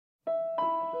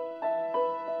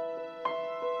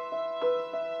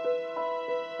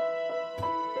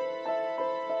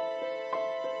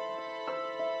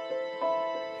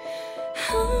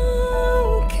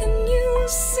How can you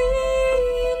see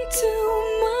into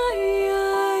my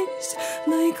eyes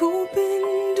like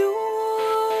open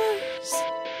doors,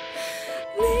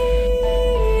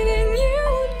 leading you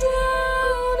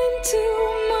down into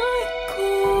my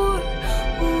core,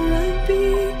 where I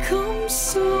become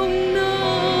so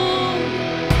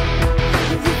numb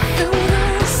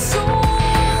without a soul?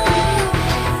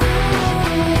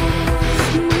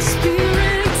 My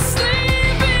spirit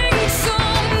sleeping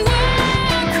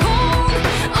somewhere cold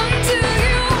until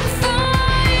you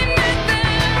find me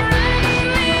there and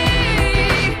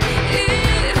lead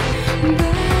it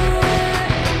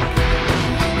back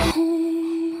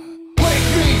home.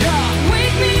 Wake me up!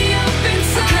 Wake me up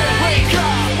inside. Wake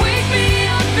up! Wake me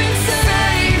up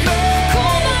inside.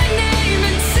 Call my name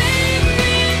and save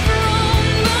me from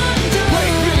the dark.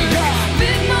 Wake me up!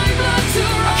 Bid my blood to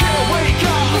run Wake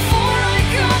up! before I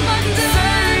come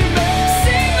undone.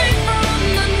 Save me from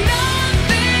the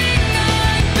nothing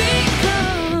I've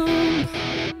become.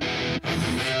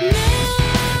 Now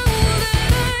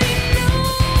that I know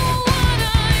what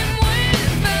I'm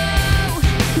without,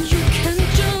 you can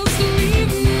just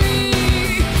leave me.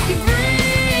 Breathe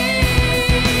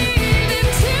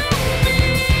into me,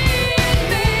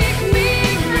 make me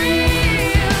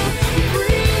real.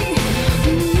 Bring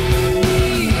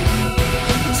me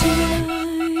tonight.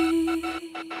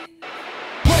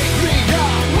 Wake me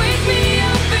up! Wake me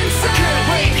up inside.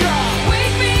 Wake up!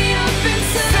 Wake me up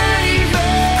inside.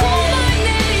 Call my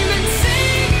name and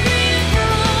save me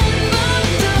from the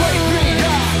dark. Wake me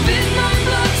up! Bid my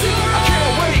blood to run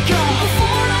Wake up!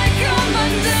 before I come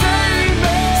undone.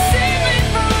 Save me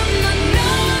from the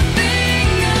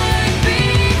nothing I've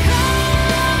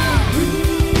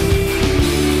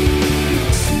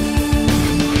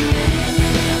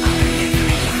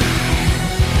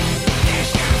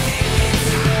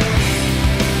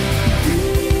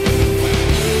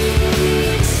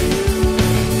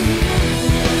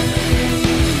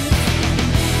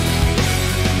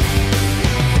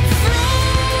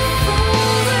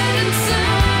frozen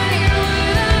inside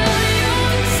without your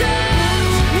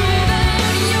touch,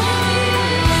 without your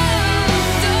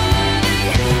love,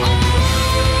 darling. Only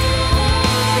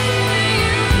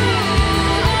you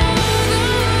are the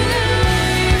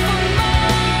life of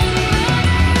mine.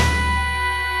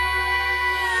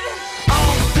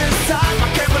 All this time, I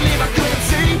can't believe I couldn't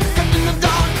see. Kept in the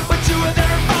dark, but you were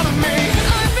there in front of me.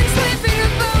 I've been sleeping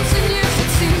 1,000 years,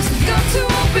 it seems. Got to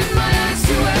open my eyes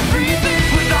to everything.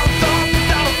 Without thought,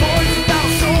 without a voice, without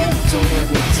a soul. Don't let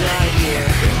me die here.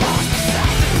 Lost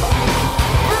without the more.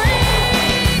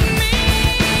 Bring me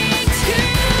to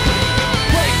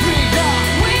Wake me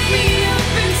up! wake me up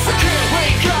inside.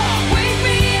 Wake up! Wake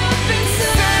me up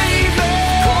inside.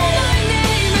 Call my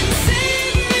name and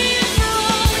save me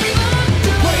from the dark.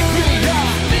 Wake me up!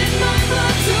 Bid my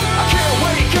blood to run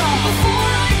Wake up!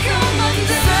 before I come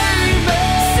undone. Save me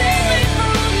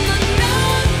from the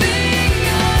nothing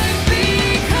I've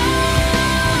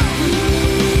become.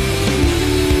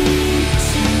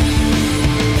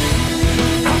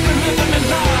 I've been living a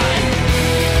lie.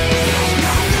 There's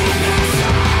nothing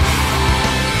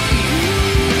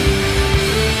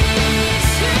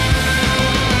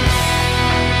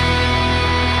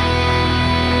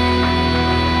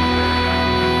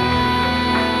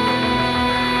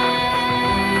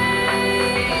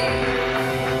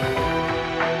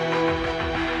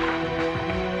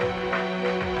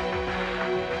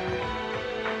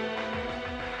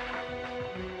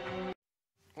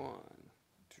One,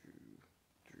 two,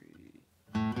 three.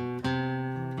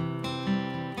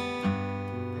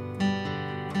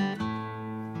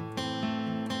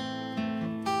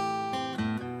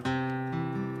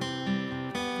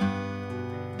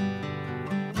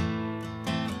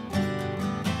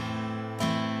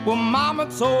 Well, Mama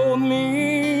told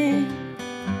me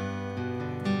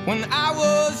when I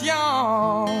was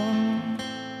young,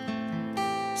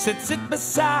 said sit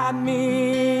beside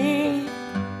me,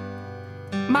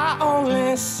 my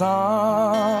only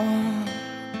son,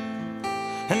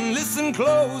 and listen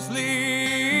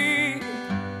closely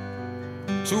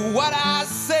to what I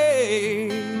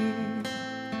say.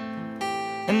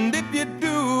 And if you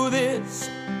do this,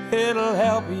 it'll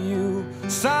help you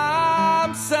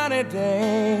some sunny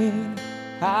day.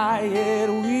 It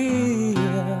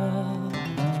will.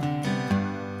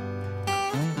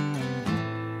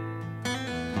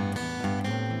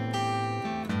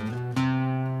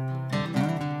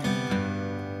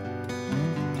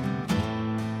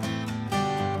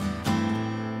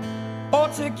 Oh,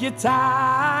 take your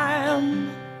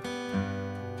time,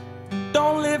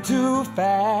 don't live too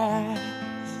fast.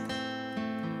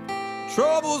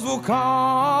 Troubles will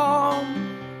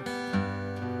come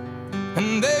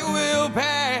and they will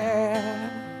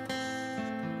pass.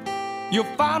 You'll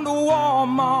find a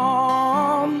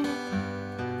woman,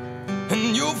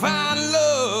 and you'll find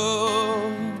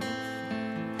love.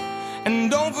 And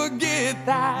don't forget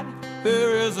that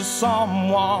there is a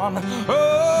someone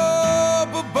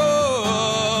up above.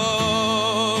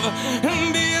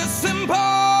 And be a simple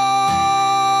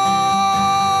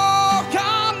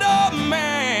kind of man.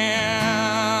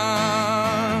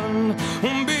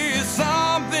 Be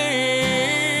something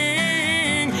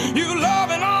you love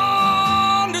and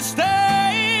understand.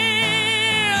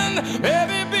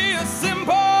 Baby, be a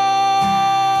simple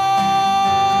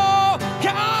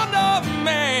kind of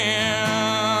man.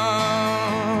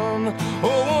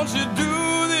 Oh, won't you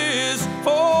do this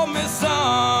for me,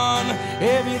 son?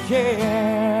 If you can,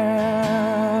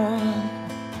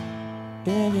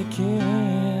 if you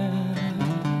can.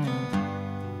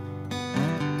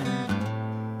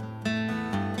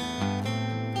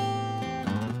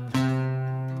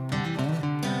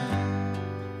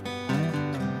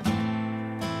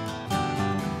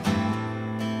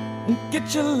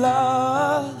 Get your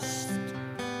lust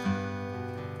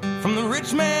from the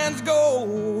rich man's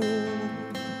gold.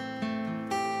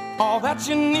 All that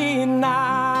you need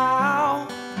now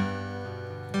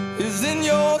is in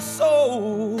your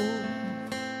soul.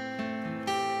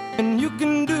 And you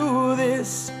can do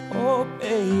this, oh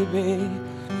baby,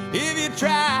 if you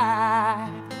try.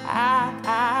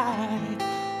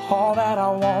 All that I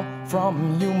want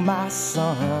from you, my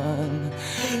son,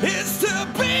 is to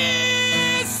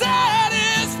be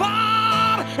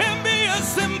satisfied and be a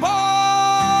simple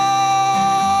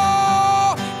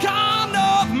kind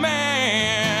of man.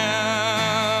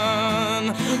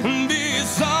 Be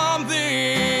something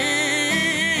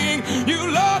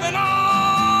you love and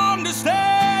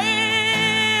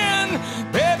understand.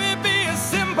 Baby, be a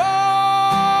simple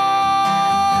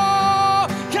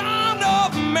kind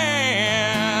of man.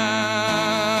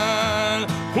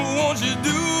 Won't you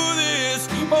do this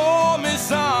for me,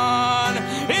 son?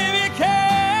 If you can,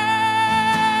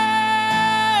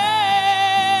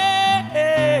 if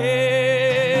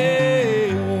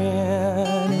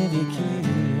you can.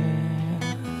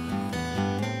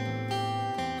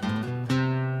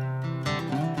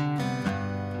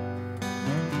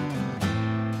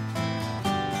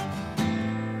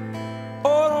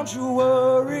 Oh, don't you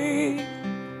worry,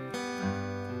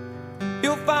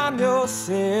 you'll find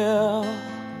yourself.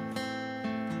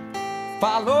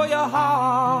 Follow your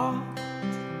heart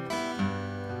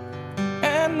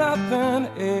and nothing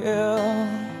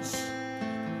else.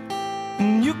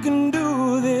 And you can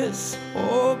do this,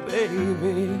 oh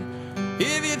baby,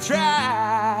 if you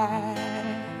try.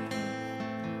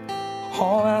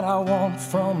 All that I want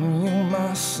from you,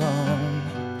 my son,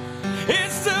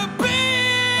 is to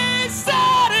be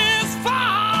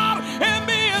satisfied and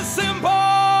be a simple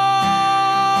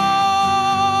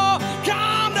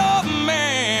kind of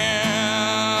man.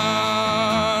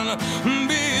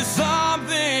 Be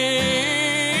something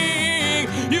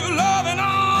you love and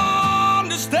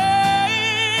understand.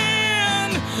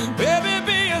 Baby,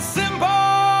 be a simple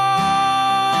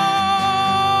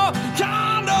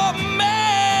kind of man.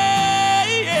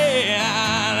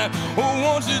 Oh,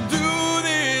 won't you do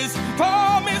this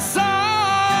for me,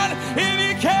 son, if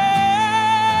you can?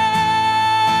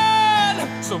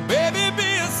 So baby,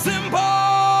 be a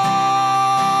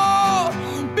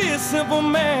simple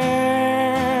man.